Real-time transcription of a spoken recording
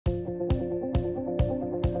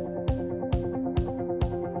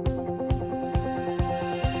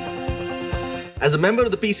As a member of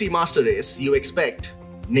the PC master race, you expect,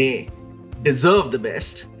 nay, deserve the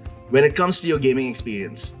best when it comes to your gaming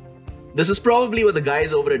experience. This is probably what the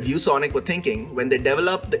guys over at Viewsonic were thinking when they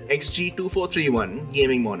developed the XG2431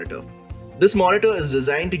 gaming monitor. This monitor is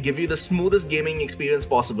designed to give you the smoothest gaming experience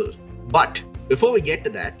possible. But before we get to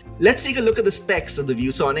that, let's take a look at the specs of the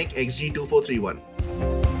Viewsonic XG2431.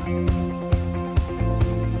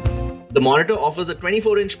 The monitor offers a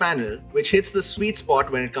 24-inch panel which hits the sweet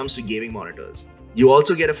spot when it comes to gaming monitors. You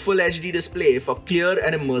also get a full HD display for clear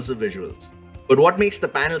and immersive visuals. But what makes the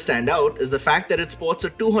panel stand out is the fact that it sports a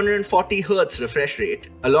 240Hz refresh rate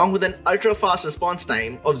along with an ultra-fast response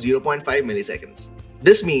time of 0.5 milliseconds.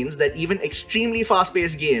 This means that even extremely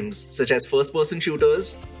fast-paced games such as first-person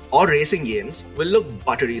shooters or racing games will look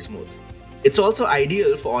buttery smooth. It's also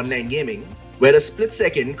ideal for online gaming, where a split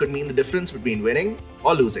second could mean the difference between winning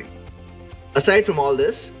or losing. Aside from all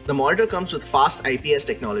this, the monitor comes with fast IPS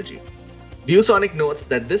technology. Viewsonic notes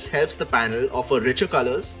that this helps the panel offer richer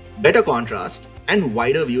colors, better contrast, and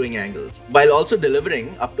wider viewing angles, while also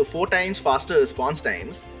delivering up to 4 times faster response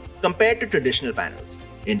times compared to traditional panels.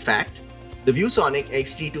 In fact, the Viewsonic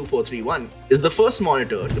XG2431 is the first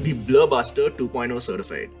monitor to be Blur Bluster 2.0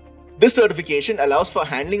 certified. This certification allows for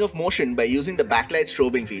handling of motion by using the Backlight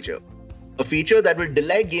Strobing feature, a feature that will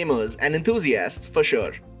delight gamers and enthusiasts for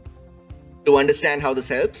sure. To understand how this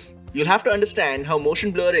helps, you'll have to understand how motion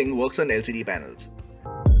blurring works on LCD panels.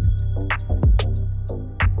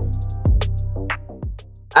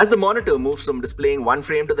 As the monitor moves from displaying one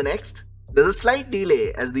frame to the next, there's a slight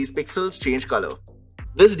delay as these pixels change color.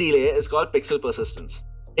 This delay is called pixel persistence.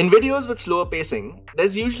 In videos with slower pacing,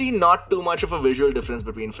 there's usually not too much of a visual difference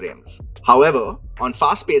between frames. However, on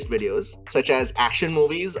fast-paced videos, such as action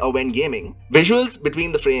movies or when gaming, visuals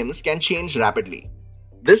between the frames can change rapidly.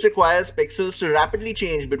 This requires pixels to rapidly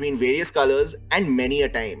change between various colors, and many a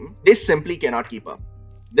time, they simply cannot keep up.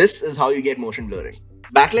 This is how you get motion blurring.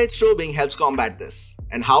 Backlight strobing helps combat this,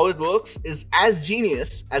 and how it works is as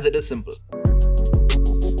genius as it is simple.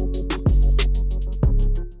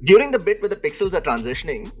 During the bit where the pixels are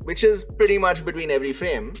transitioning, which is pretty much between every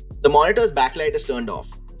frame, the monitor's backlight is turned off.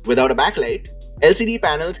 Without a backlight, LCD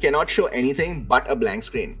panels cannot show anything but a blank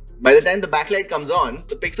screen. By the time the backlight comes on,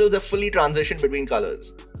 the pixels are fully transitioned between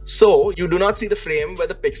colors. So, you do not see the frame where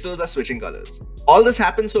the pixels are switching colors. All this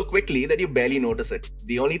happens so quickly that you barely notice it.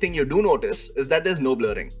 The only thing you do notice is that there's no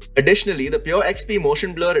blurring. Additionally, the PureXP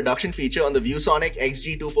motion blur reduction feature on the Viewsonic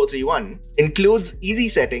XG2431 includes easy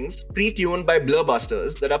settings pre-tuned by Blur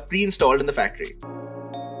Busters that are pre-installed in the factory.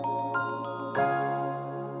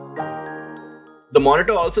 The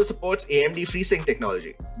monitor also supports AMD FreeSync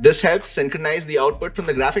technology. This helps synchronize the output from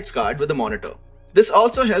the graphics card with the monitor. This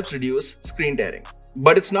also helps reduce screen tearing.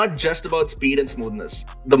 But it's not just about speed and smoothness.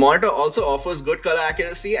 The monitor also offers good color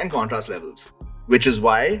accuracy and contrast levels, which is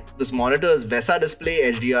why this monitor is VESA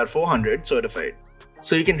DisplayHDR 400 certified.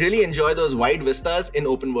 So you can really enjoy those wide vistas in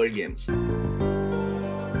open world games.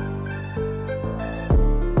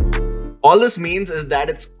 All this means is that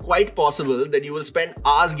it's quite possible that you will spend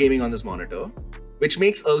hours gaming on this monitor, which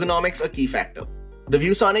makes ergonomics a key factor. The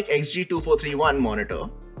Viewsonic XG2431 monitor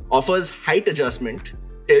offers height adjustment,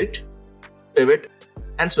 tilt, pivot,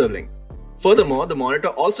 and swiveling. Furthermore, the monitor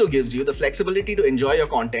also gives you the flexibility to enjoy your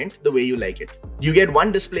content the way you like it. You get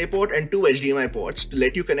one DisplayPort and 2 HDMI ports to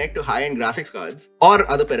let you connect to high-end graphics cards or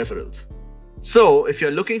other peripherals. So, if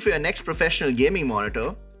you're looking for your next professional gaming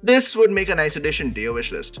monitor, this would make a nice addition to your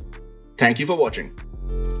wishlist. Thank you for watching.